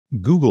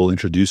Google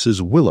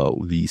introduces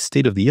Willow, the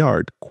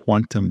state-of-the-art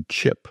quantum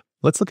chip.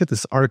 Let's look at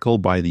this article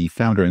by the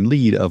founder and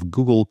lead of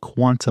Google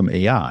Quantum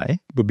AI.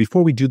 But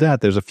before we do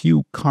that, there's a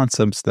few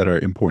concepts that are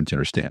important to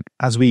understand.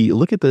 As we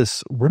look at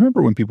this,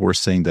 remember when people were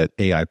saying that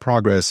AI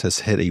progress has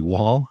hit a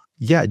wall?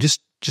 Yeah,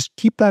 just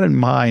keep that in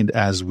mind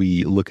as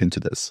we look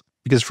into this.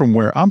 Because from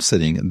where I'm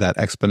sitting, that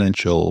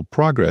exponential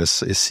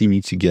progress is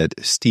seeming to get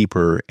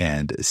steeper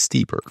and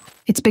steeper.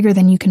 It's bigger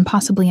than you can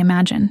possibly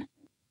imagine.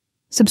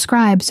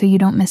 Subscribe so you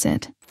don't miss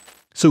it.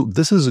 So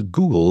this is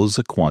Google's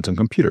quantum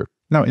computer.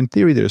 Now, in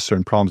theory, there are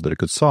certain problems that it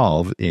could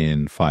solve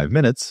in 5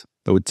 minutes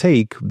that would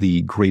take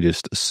the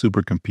greatest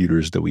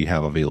supercomputers that we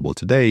have available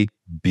today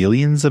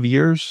billions of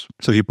years.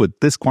 So if you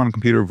put this quantum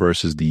computer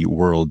versus the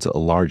world's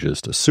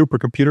largest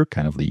supercomputer,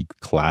 kind of the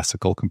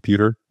classical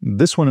computer,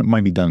 this one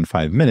might be done in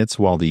 5 minutes,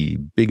 while the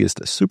biggest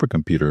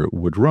supercomputer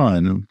would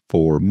run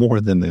for more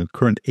than the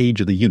current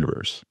age of the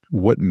universe.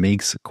 What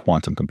makes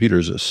quantum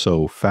computers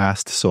so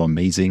fast, so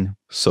amazing,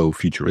 so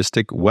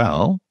futuristic?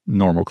 Well,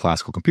 normal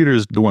classical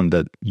computers, the one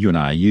that you and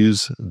I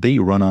use, they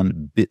run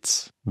on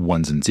bits,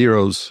 ones and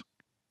zeros.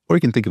 Or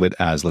you can think of it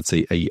as, let's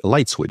say, a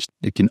light switch.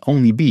 It can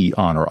only be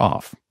on or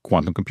off.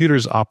 Quantum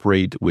computers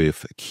operate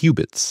with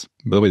qubits.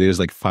 By the way, there's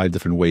like 5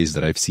 different ways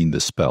that I've seen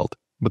this spelled.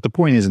 But the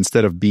point is,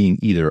 instead of being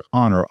either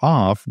on or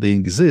off, they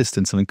exist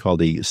in something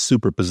called a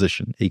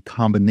superposition, a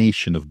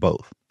combination of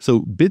both. So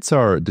bits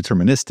are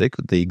deterministic.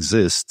 They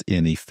exist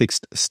in a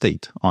fixed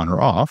state, on or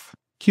off.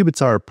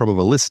 Qubits are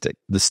probabilistic.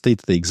 The state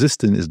that they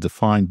exist in is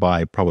defined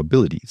by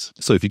probabilities.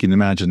 So if you can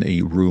imagine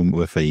a room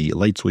with a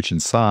light switch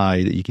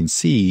inside, you can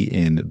see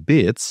in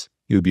bits,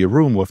 it would be a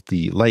room with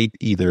the light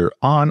either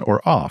on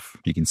or off.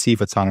 You can see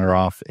if it's on or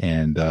off,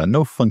 and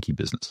no funky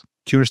business.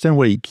 To understand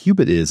what a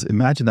qubit is,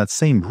 imagine that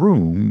same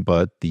room,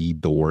 but the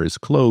door is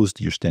closed.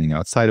 You're standing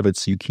outside of it,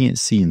 so you can't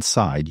see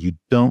inside. You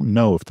don't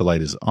know if the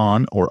light is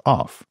on or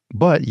off,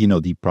 but you know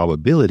the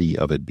probability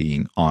of it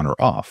being on or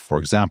off. For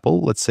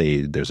example, let's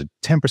say there's a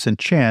 10%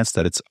 chance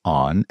that it's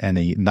on and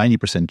a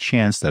 90%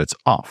 chance that it's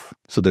off.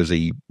 So there's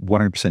a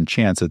 100%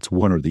 chance it's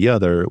one or the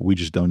other. We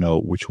just don't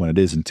know which one it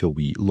is until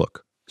we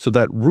look. So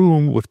that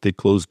room with the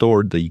closed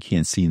door that you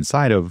can't see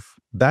inside of,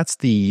 that's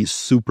the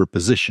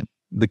superposition.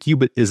 The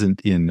qubit isn't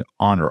in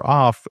on or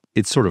off,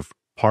 it's sort of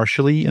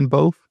partially in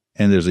both,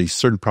 and there's a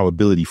certain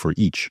probability for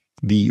each.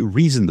 The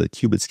reason that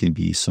qubits can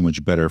be so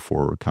much better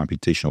for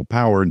computational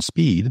power and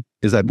speed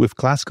is that with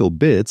classical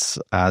bits,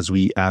 as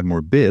we add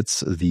more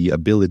bits, the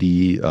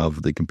ability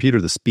of the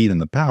computer, the speed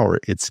and the power,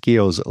 it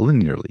scales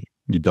linearly.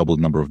 You double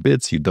the number of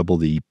bits, you double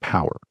the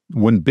power.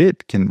 1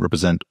 bit can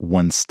represent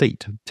 1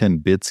 state. 10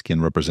 bits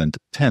can represent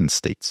 10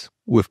 states.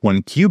 With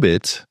 1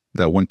 qubit,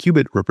 that 1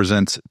 qubit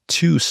represents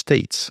 2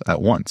 states at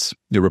once.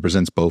 It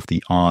represents both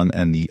the on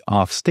and the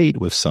off state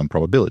with some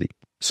probability.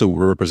 So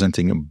we're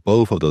representing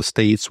both of those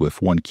states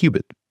with 1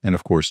 qubit. And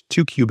of course,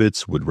 2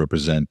 qubits would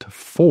represent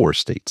 4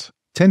 states.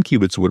 10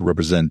 qubits would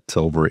represent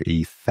over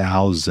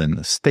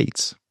 1,000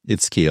 states.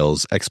 It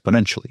scales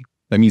exponentially.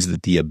 That means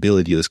that the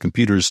ability of these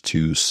computers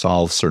to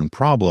solve certain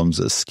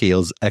problems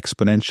scales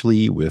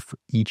exponentially with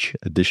each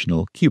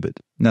additional qubit.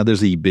 Now,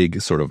 there's a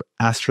big sort of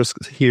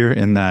asterisk here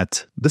in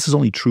that this is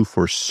only true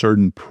for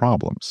certain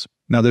problems.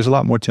 Now, there's a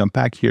lot more to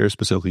unpack here,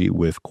 specifically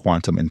with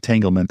quantum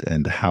entanglement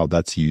and how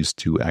that's used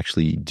to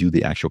actually do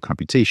the actual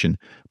computation.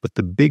 But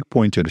the big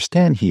point to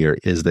understand here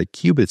is that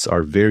qubits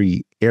are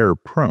very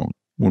error-prone.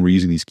 When we're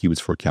using these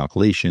qubits for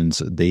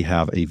calculations, they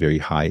have a very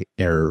high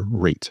error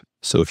rate.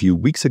 So a few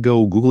weeks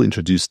ago, Google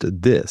introduced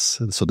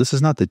this. So this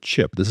is not the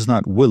chip. This is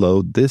not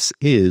Willow. This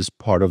is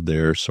part of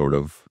their sort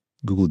of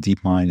Google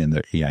DeepMind and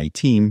their AI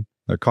team.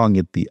 They're calling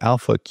it the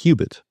Alpha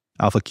Qubit.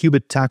 Alpha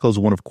Qubit tackles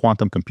one of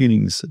quantum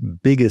computing's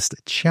biggest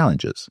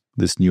challenges.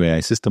 This new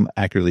AI system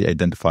accurately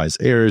identifies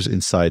errors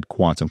inside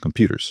quantum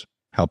computers,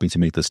 helping to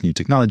make this new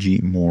technology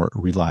more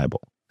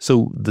reliable.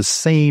 So the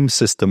same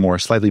system or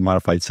slightly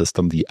modified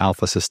system, the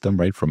Alpha system,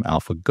 right, from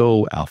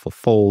AlphaGo,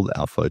 AlphaFold,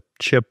 Alpha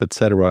Chip,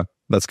 etc.,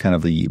 that's kind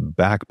of the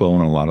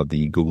backbone of a lot of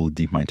the Google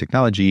DeepMind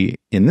technology.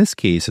 In this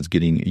case, it's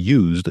getting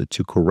used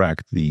to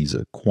correct these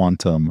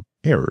quantum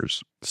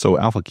errors. So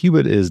Alpha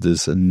Qubit is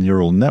this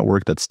neural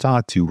network that's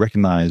taught to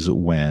recognize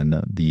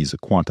when these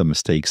quantum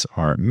mistakes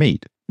are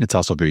made. It's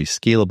also very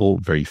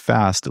scalable, very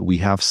fast. We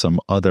have some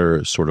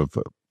other sort of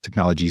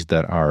technologies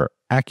that are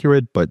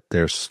accurate, but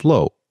they're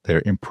slow.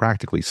 They're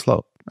impractically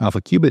slow.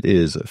 Alpha Qubit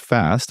is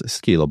fast,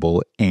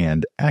 scalable,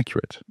 and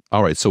accurate.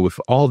 All right, so with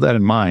all that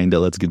in mind,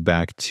 let's get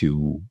back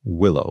to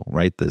Willow,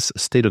 right? This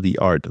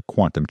state-of-the-art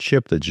quantum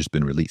chip that's just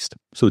been released.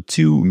 So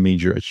 2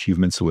 major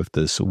achievements with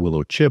this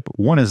Willow chip.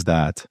 One is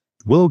that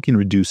Willow can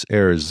reduce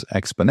errors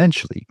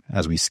exponentially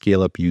as we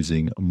scale up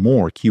using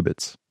more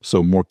qubits.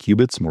 So more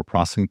qubits, more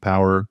processing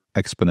power,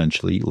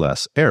 exponentially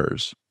less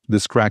errors.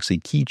 This cracks a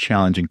key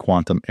challenge in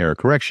quantum error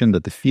correction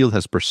that the field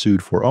has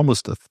pursued for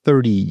almost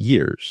 30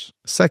 years.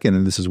 Second,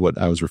 and this is what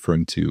I was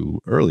referring to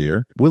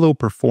earlier, Willow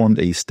performed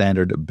a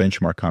standard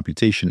benchmark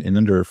computation in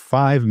under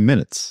 5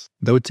 minutes.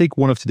 That would take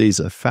one of today's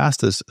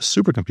fastest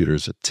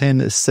supercomputers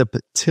 10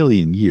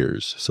 septillion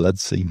years. So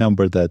that's a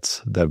number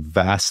that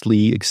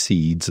vastly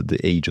exceeds the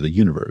age of the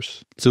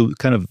universe. So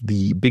kind of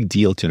the big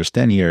deal to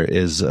understand here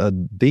is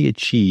they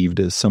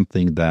achieved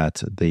something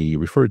that they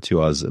referred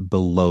to as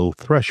below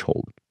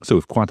threshold. So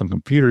with quantum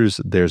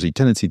computers, there's a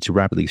tendency to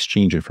rapidly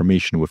exchange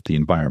information with the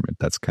environment.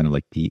 That's kind of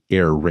like the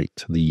error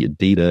rate. The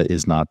data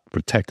is not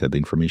protected. The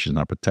information is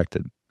not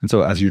protected. And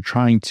so as you're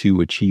trying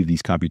to achieve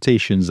these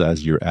computations,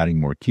 as you're adding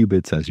more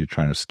qubits, as you're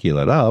trying to scale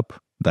it up,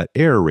 that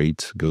error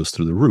rate goes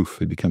through the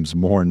roof. It becomes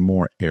more and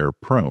more error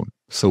prone.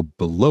 So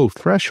below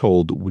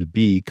threshold would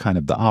be kind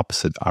of the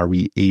opposite. Are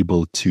we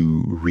able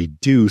to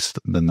reduce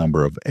the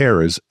number of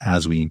errors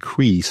as we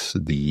increase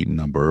the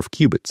number of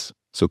qubits?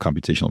 So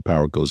computational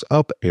power goes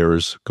up,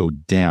 errors go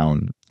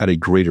down at a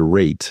greater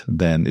rate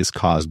than is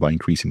caused by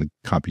increasing the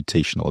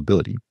computational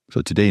ability.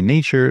 So today in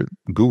Nature,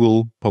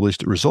 Google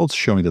published results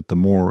showing that the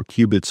more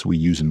qubits we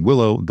use in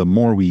Willow, the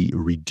more we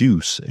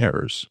reduce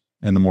errors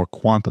and the more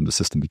quantum the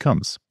system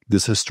becomes.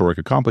 This historic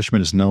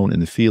accomplishment is known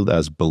in the field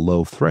as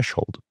below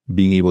threshold,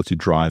 being able to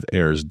drive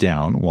errors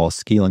down while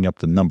scaling up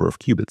the number of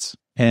qubits.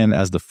 And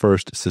as the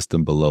first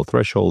system below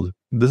threshold,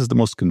 this is the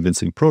most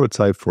convincing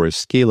prototype for a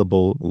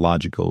scalable,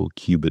 logical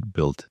qubit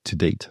built to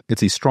date.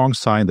 It's a strong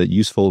sign that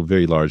useful,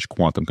 very large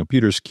quantum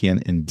computers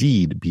can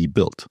indeed be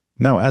built.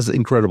 Now, as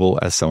incredible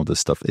as some of this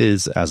stuff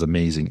is, as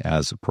amazing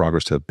as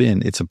progress have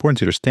been, it's important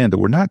to understand that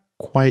we're not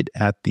quite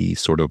at the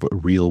sort of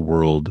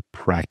real-world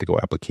practical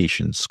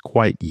applications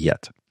quite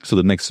yet. So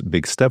the next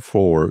big step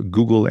for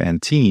Google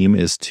and team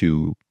is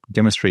to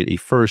demonstrate a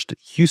first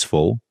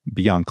useful,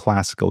 beyond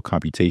classical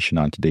computation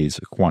on today's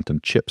quantum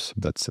chips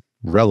that's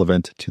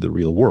relevant to the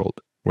real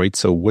world, right?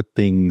 So what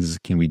things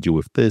can we do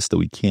with this that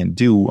we can't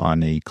do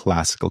on a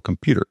classical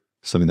computer?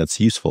 Something that's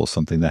useful,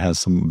 something that has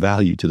some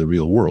value to the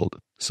real world.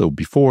 So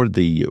before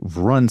they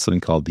run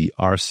something called the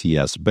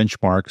RCS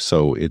benchmark.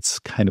 So it's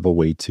kind of a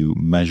way to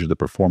measure the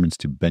performance,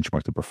 to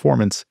benchmark the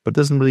performance, but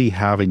doesn't really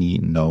have any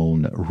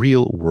known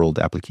real world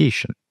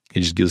application.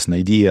 It just gives an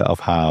idea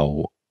of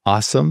how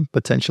awesome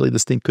potentially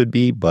this thing could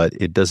be, but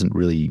it doesn't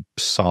really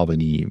solve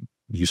any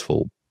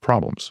useful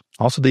problems.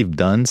 Also, they've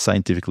done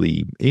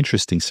scientifically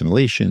interesting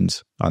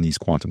simulations on these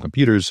quantum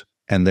computers,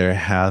 and there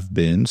have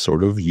been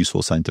sort of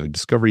useful scientific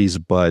discoveries,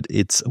 but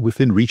it's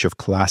within reach of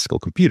classical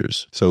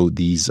computers. So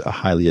these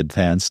highly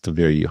advanced,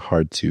 very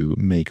hard to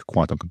make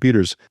quantum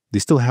computers, they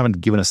still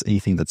haven't given us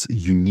anything that's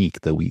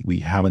unique that we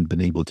haven't been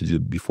able to do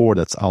before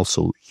that's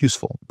also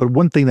useful. But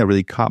one thing that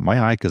really caught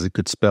my eye, because it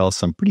could spell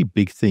some pretty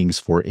big things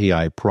for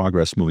AI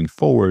progress moving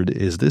forward,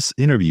 is this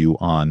interview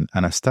on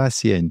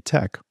Anastasia in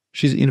Tech.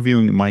 She's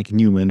interviewing Mike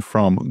Newman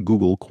from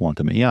Google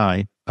Quantum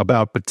AI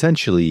about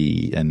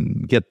potentially,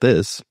 and get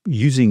this,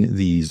 using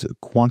these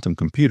quantum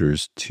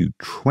computers to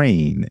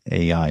train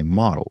AI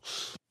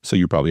models. So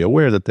you're probably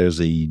aware that there's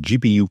a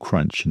GPU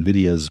crunch.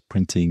 NVIDIA's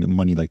printing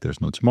money like there's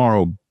no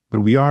tomorrow, but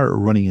we are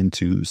running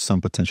into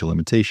some potential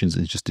limitations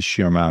in just the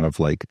sheer amount of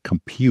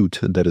compute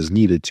that is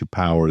needed to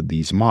power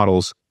these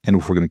models. And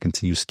if we're going to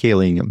continue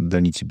scaling,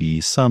 there needs to be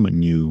some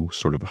new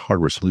sort of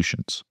hardware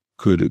solutions.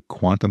 Could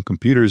quantum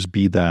computers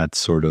be that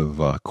sort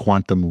of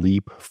quantum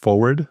leap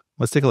forward?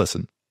 Let's take a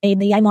listen.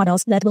 The AI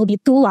models that will be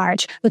too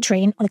large to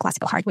train on the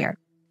classical hardware.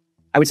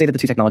 I would say that the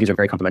two technologies are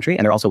very complementary,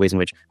 and there are also ways in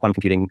which quantum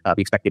computing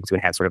we expect to be able to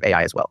enhance sort of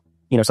AI as well.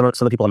 Some of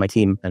the people on my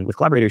team and with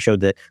collaborators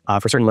showed that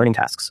for certain learning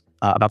tasks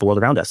about the world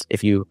around us,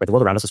 the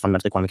world around us is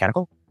fundamentally quantum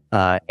mechanical,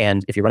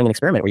 and if you're running an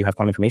experiment where you have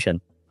quantum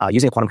information,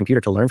 using a quantum computer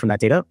to learn from that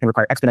data can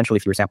require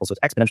exponentially fewer samples, so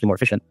it's exponentially more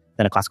efficient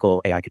than a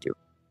classical AI could do.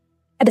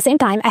 At the same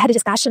time, I had a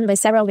discussion with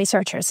several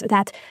researchers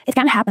that it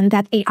can happen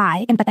that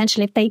AI can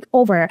potentially take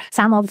over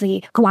some of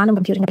the quantum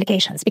computing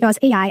applications, because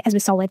AI, as we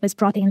saw it with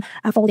protein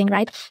folding,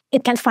 right,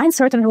 it can find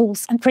certain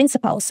rules and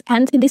principles,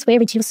 and in this way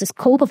reduce the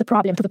scope of the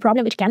problem to the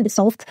problem which can be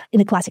solved in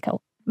the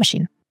classical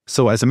machine.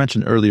 So as I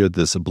mentioned earlier,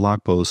 this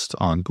blog post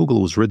on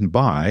Google was written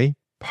by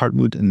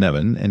Hartmut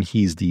Neven, and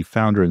he's the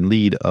founder and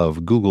lead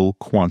of Google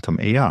Quantum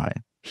AI.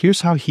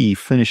 Here's how he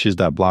finishes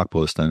that blog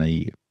post, and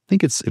I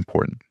think it's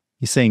important.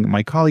 He's saying,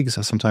 my colleagues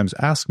sometimes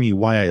ask me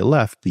why I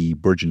left the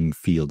burgeoning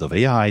field of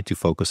AI to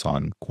focus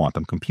on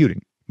quantum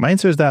computing. My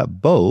answer is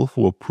that both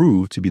will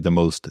prove to be the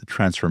most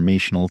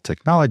transformational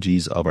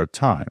technologies of our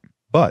time.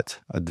 But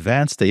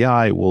advanced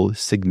AI will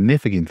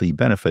significantly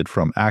benefit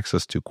from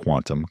access to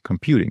quantum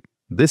computing.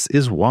 This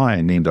is why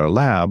I named our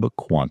lab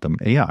Quantum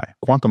AI.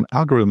 Quantum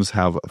algorithms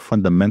have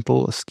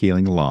fundamental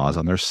scaling laws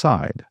on their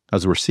side,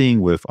 as we're seeing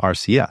with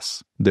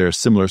RCS. There are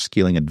similar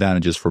scaling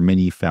advantages for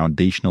many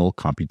foundational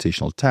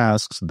computational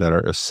tasks that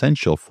are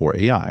essential for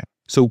AI.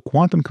 So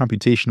quantum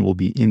computation will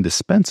be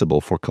indispensable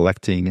for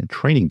collecting and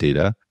training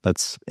data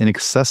that's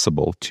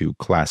inaccessible to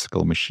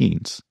classical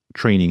machines,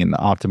 training and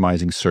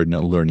optimizing certain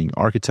learning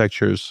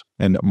architectures,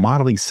 and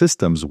modeling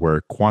systems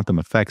where quantum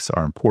effects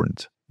are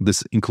important.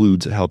 This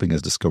includes helping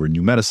us discover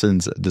new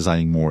medicines,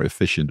 designing more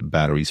efficient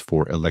batteries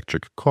for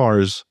electric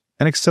cars,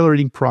 and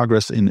accelerating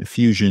progress in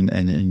fusion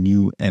and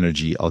new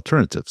energy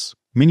alternatives.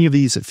 Many of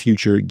these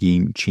future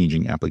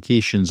game-changing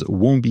applications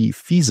won't be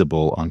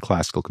feasible on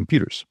classical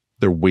computers.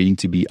 They're waiting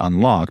to be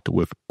unlocked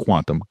with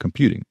quantum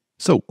computing.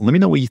 So let me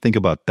know what you think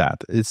about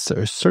that. It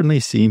certainly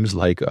seems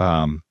like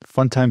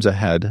fun times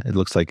ahead. It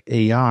looks like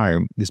AI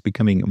is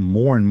becoming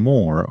more and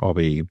more of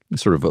a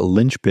sort of a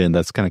linchpin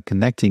that's kind of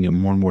connecting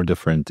more and more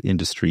different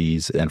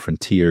industries and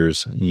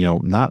frontiers.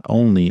 Not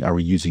only are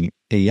we using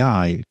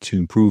AI to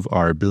improve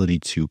our ability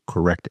to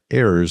correct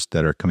errors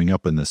that are coming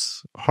up in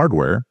this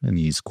hardware, in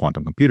these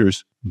quantum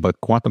computers,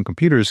 but quantum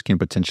computers can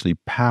potentially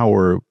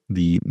power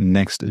the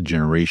next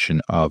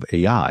generation of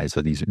AI,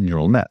 so these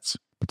neural nets,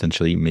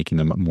 potentially making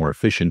them more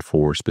efficient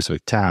for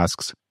specific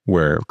tasks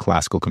where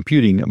classical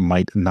computing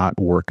might not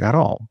work at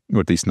all,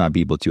 or at least not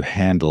be able to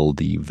handle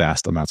the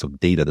vast amounts of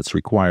data that's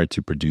required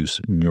to produce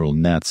neural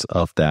nets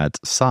of that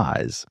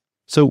size.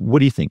 So what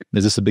do you think?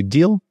 Is this a big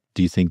deal?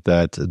 Do you think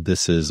that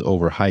this is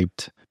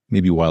overhyped?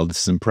 Maybe while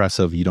this is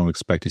impressive, you don't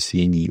expect to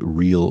see any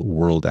real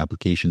world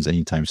applications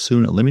anytime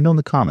soon. Let me know in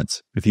the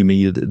comments. If you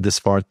made it this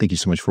far, thank you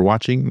so much for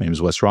watching. My name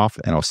is Wes Roth,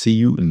 and I'll see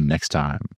you next time.